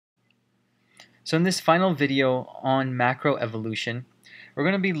So in this final video on macroevolution, we're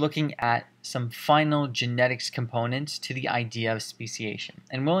going to be looking at some final genetics components to the idea of speciation,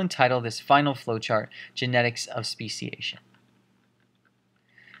 and we'll entitle this final flowchart Genetics of Speciation.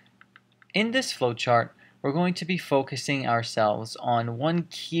 In this flowchart, we're going to be focusing ourselves on one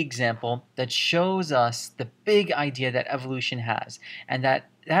key example that shows us the big idea that evolution has, and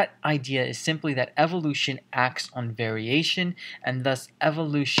that idea is simply that evolution acts on variation, and thus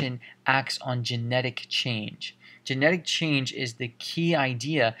evolution acts on genetic change. Genetic change is the key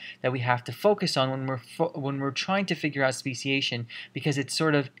idea that we have to focus on when we're trying to figure out speciation, because it's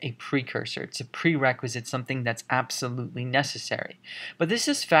sort of a precursor, it's a prerequisite, something that's absolutely necessary. But this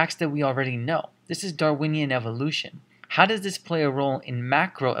is facts that we already know. This is Darwinian evolution. How does this play a role in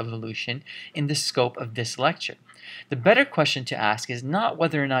macroevolution in the scope of this lecture? The better question to ask is not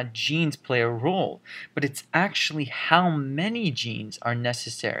whether or not genes play a role, but it's actually how many genes are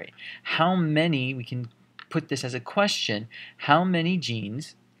necessary. How many, we can put this as a question, how many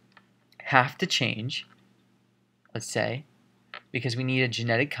genes have to change, let's say, because we need a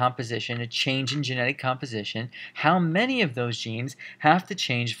genetic composition, a change in genetic composition, how many of those genes have to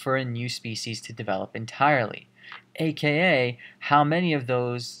change for a new species to develop entirely? AKA, how many of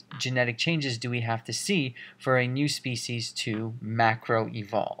those genetic changes do we have to see for a new species to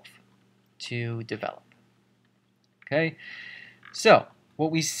macroevolve, to develop? Okay, so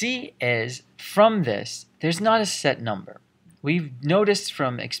what we see is from this, there's not a set number. We've noticed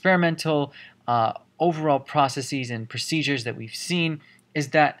from experimental overall processes and procedures that we've seen is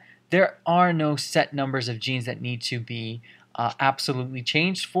that there are no set numbers of genes that need to be absolutely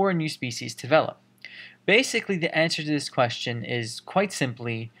changed for a new species to develop. Basically, the answer to this question is quite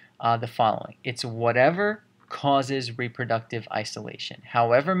simply the following. It's whatever causes reproductive isolation.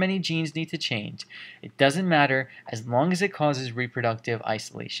 However many genes need to change, it doesn't matter as long as it causes reproductive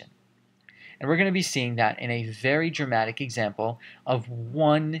isolation. And we're going to be seeing that in a very dramatic example of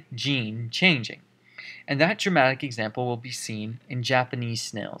one gene changing. And that dramatic example will be seen in Japanese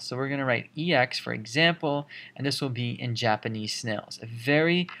snails. So we're going to write EX for example, and this will be in Japanese snails. A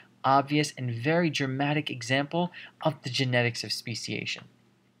very obvious and very dramatic example of the genetics of speciation.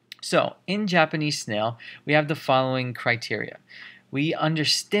 So in Japanese snail, we have the following criteria. We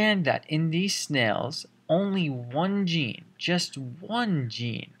understand that in these snails, only one gene, just one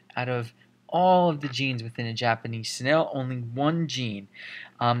gene out of all of the genes within a Japanese snail, only one gene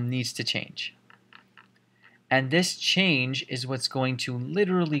needs to change. And this change is what's going to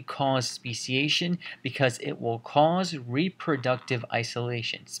literally cause speciation, because it will cause reproductive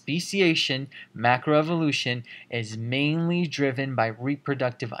isolation. Speciation, macroevolution, is mainly driven by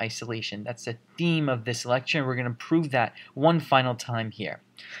reproductive isolation. That's the theme of this lecture, and we're going to prove that one final time here.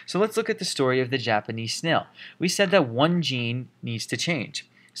 So let's look at the story of the Japanese snail. We said that one gene needs to change.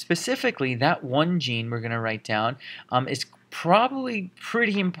 Specifically, that one gene we're going to write down is probably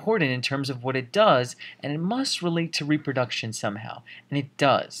pretty important in terms of what it does, and it must relate to reproduction somehow, and it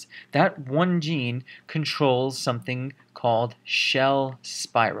does. That one gene controls something called shell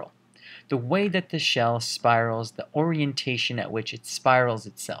spiral. The way that the shell spirals, the orientation at which it spirals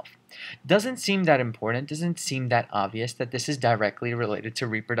itself. Doesn't seem that important, doesn't seem that obvious that this is directly related to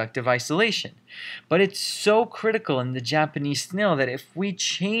reproductive isolation. But it's so critical in the Japanese snail that if we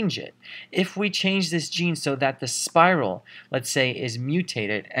change it, if we change this gene so that the spiral, let's say, is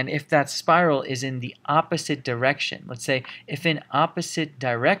mutated, and if that spiral is in the opposite direction, let's say if in opposite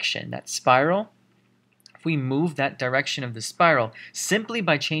direction, that spiral, if we move that direction of the spiral simply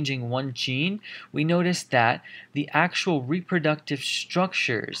by changing one gene, we notice that the actual reproductive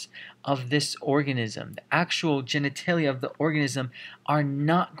structures of this organism, the actual genitalia of the organism, are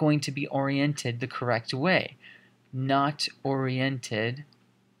not going to be oriented the correct way. Not oriented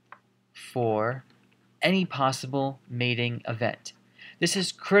for any possible mating event. This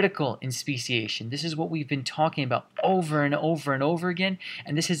is critical in speciation. This is what we've been talking about over and over and over again,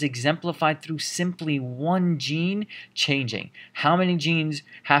 and this is exemplified through simply one gene changing. How many genes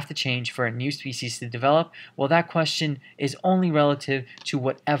have to change for a new species to develop? Well, that question is only relative to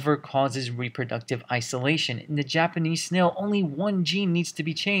whatever causes reproductive isolation. In the Japanese snail, only one gene needs to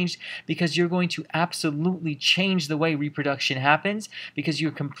be changed, because you're going to absolutely change the way reproduction happens, because you're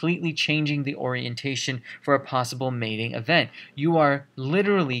completely changing the orientation for a possible mating event. You are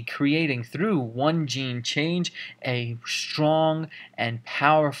literally creating, through one gene change, a strong and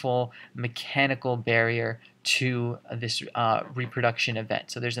powerful mechanical barrier to this reproduction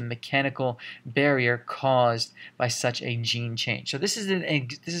event. So there's a mechanical barrier caused by such a gene change. So this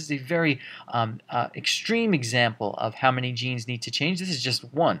is a very extreme example of how many genes need to change. This is just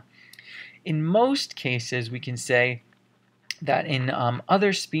one. In most cases, we can say that in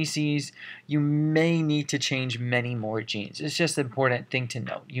other species, you may need to change many more genes. It's just an important thing to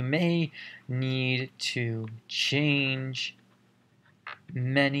note. You may need to change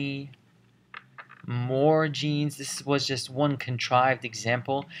many more genes. This was just one contrived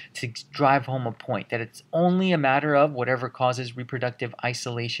example to drive home a point that it's only a matter of whatever causes reproductive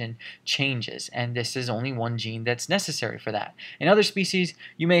isolation changes, and this is only one gene that's necessary for that. In other species,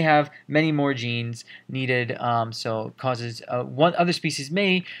 you may have many more genes needed, so causes one other species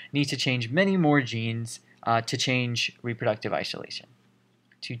may need to change many more genes to change reproductive isolation,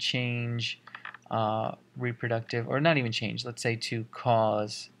 to change reproductive, or not even change, let's say to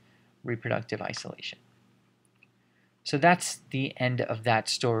cause reproductive isolation. So that's the end of that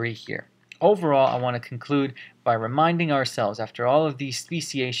story here. Overall, I want to conclude by reminding ourselves, after all of these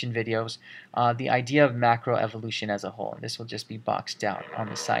speciation videos, the idea of macroevolution as a whole. And this will just be boxed out on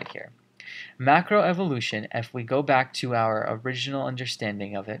the side here. Macroevolution, if we go back to our original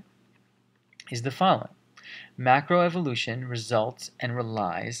understanding of it, is the following. Macroevolution results and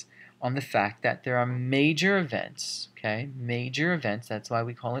relies on the fact that there are major events, okay, major events, that's why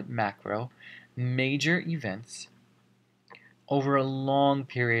we call it macro, major events over a long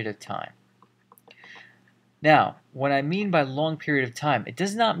period of time. Now, what I mean by long period of time, it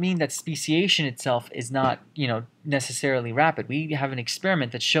does not mean that speciation itself is not, necessarily rapid. We have an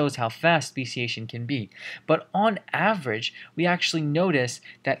experiment that shows how fast speciation can be. But on average, we actually notice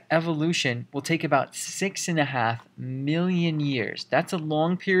that evolution will take about 6.5 million years. That's a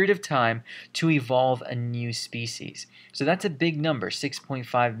long period of time to evolve a new species. So that's a big number,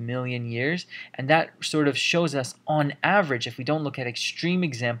 6.5 million years. And that sort of shows us on average, if we don't look at extreme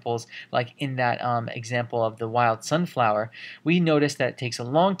examples, like in that example of the wild sunflower, we notice that it takes a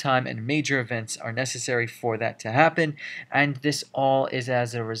long time and major events are necessary for that to happen, and this all is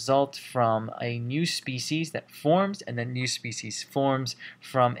as a result from a new species that forms, and then new species forms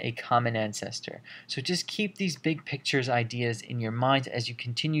from a common ancestor. So just keep these big pictures ideas in your mind as you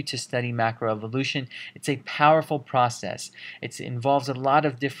continue to study macroevolution. It's a powerful process. It involves a lot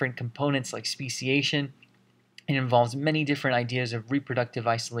of different components like speciation. It involves many different ideas of reproductive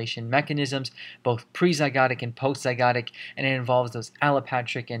isolation mechanisms, both prezygotic and postzygotic, and it involves those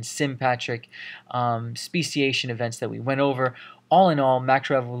allopatric and sympatric speciation events that we went over. All in all,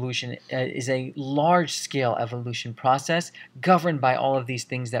 macroevolution is a large-scale evolution process governed by all of these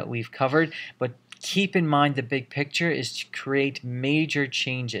things that we've covered, but keep in mind the big picture is to create major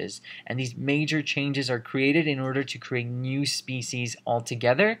changes, and these major changes are created in order to create new species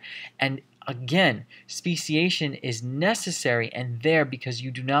altogether. And again, speciation is necessary and there because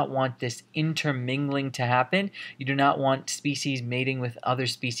you do not want this intermingling to happen. You do not want species mating with other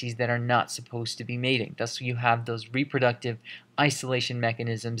species that are not supposed to be mating. Thus, you have those reproductive isolation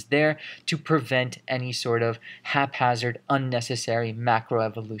mechanisms there to prevent any sort of haphazard, unnecessary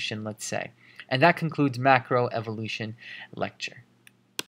macroevolution, let's say. And that concludes macroevolution lecture.